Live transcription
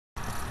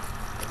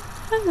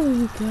Hello,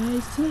 you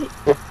guys. Today,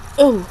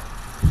 oh,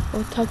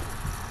 I'll talk.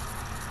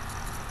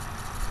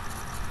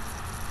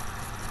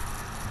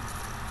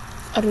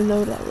 I don't know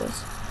what that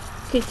was.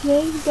 Okay,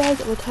 today, you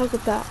guys, we'll talk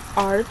about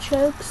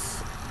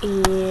artichokes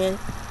and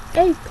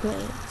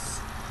eggplants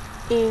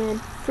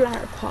and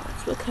flower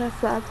pots. What kind of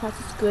flower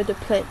pots is good to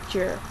plant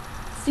your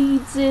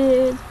seeds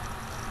in?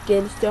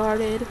 Getting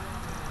started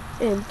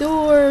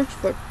indoors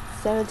for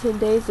 7-10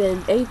 days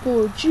in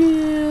April or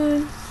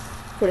June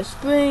for the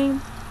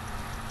spring.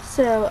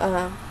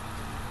 So,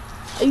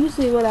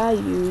 usually what I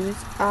use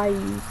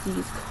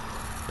these.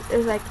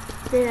 It's like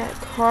made out of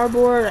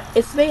cardboard.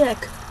 It's made out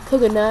of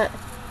coconut.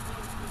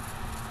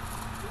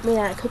 Made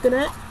out of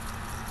coconut.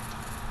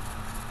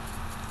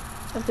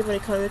 I don't know what they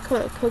call it. They call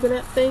it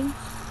coconut things.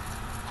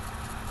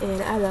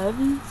 And I love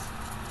these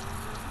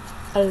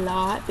a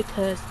lot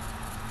because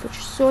you put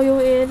your soil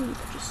in, you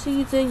put your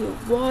seeds in, you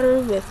water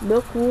them with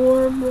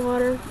milk-warm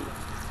water. You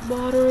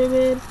water them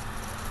in.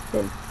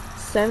 Then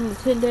 7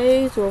 to 10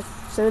 days or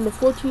 7 to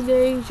 14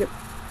 days, your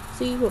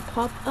seed will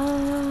pop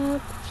up.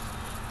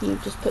 You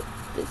just put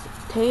this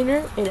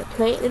container and a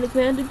plant in the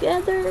ground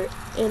together,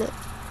 and it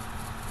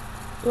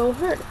won't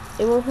hurt.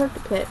 It won't hurt the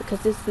plant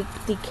because this is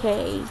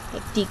decay,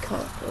 like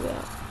decomp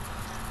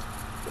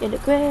in the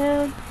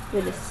ground,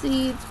 and the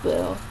seeds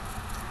will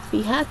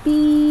be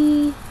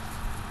happy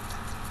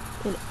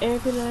and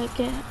everything like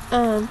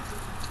that.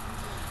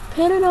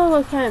 Depending on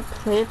what kind of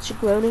plants you're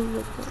growing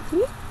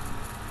with.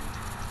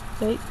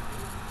 Wait.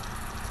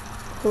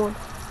 Corn.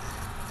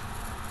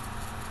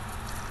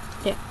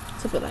 Yeah,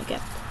 something like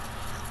that.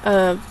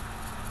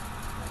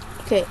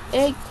 Okay,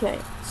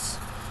 eggplants.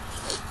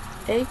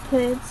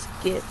 Eggplants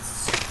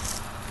gets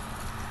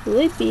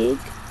really big.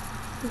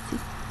 Let's see.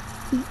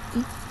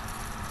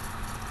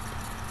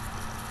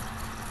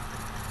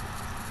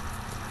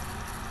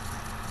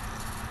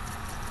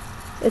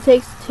 It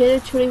takes 10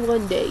 to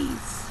 21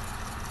 days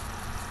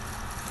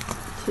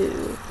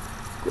to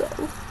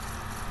grow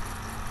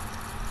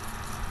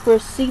for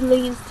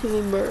seedlings to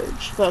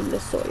emerge from the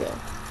soil.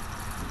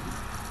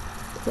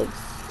 It takes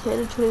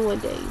 10 to 21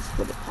 days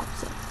for it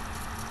pops up.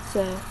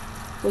 So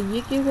when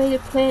you get ready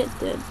to plant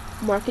them,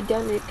 mark it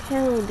down on your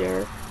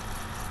calendar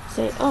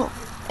saying, oh,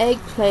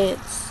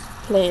 eggplants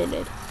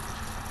planted.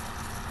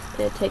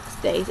 And it takes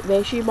days.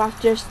 Make sure you mark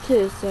just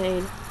too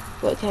saying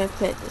what kind of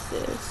plant this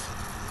is.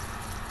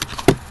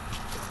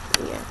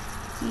 Yeah,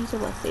 these are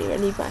my favorite. I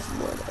need to buy some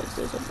more of those.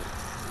 Those are my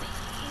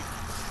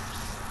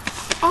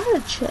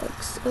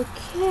artichokes.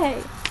 Okay.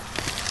 You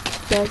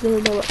guys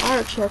didn't know what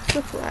artichokes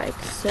look like,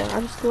 so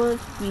I'm just going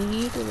to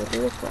read what they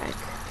look like.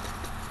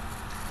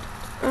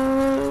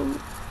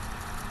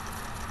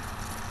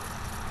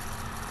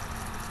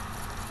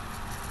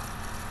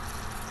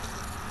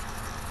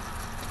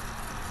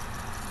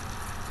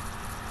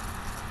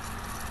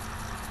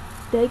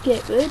 They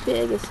get really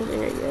big in some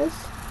areas.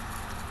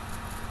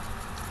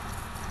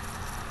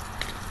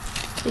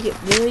 They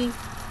get really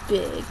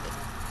big.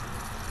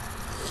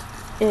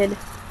 And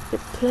the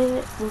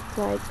plant look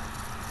like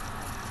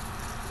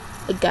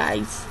a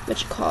guy's,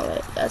 what you call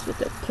it. That's what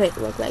the plant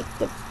look like.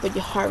 When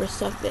you harvest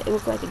something, it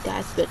look like a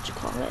guy's, what you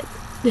call it.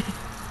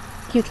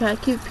 You try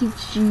to keep it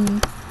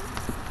PG.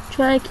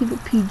 Try to keep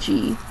it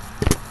PG.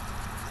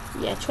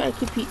 Yeah, try to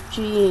keep it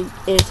PG and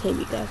entertain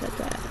you guys like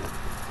that.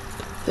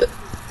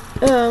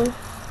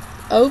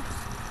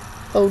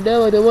 Oh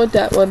no, I don't want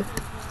that one.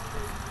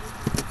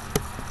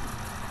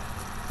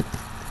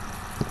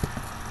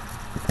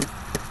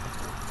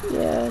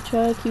 Yeah,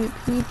 try to keep it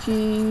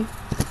PG.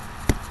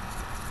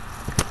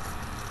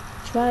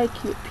 Try to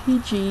keep it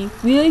PG.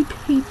 Really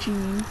PG.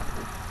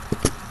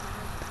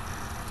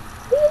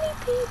 Really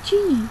PG.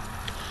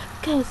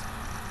 Because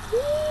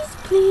these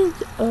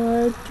plants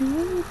are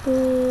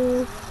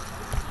adorable.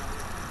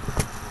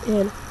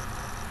 And,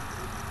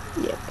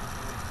 yep.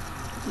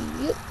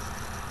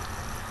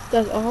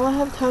 That's all I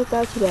have to talk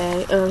about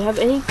today. If you have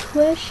any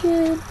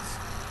questions,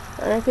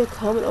 or if you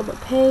comment on my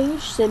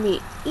page, send me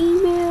an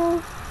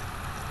email.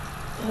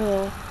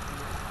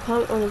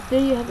 Comment on this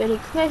video, have any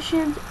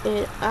questions,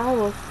 and I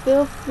will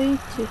feel free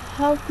to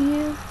help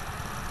you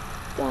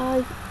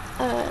guys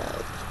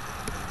out.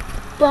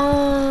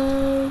 Bye.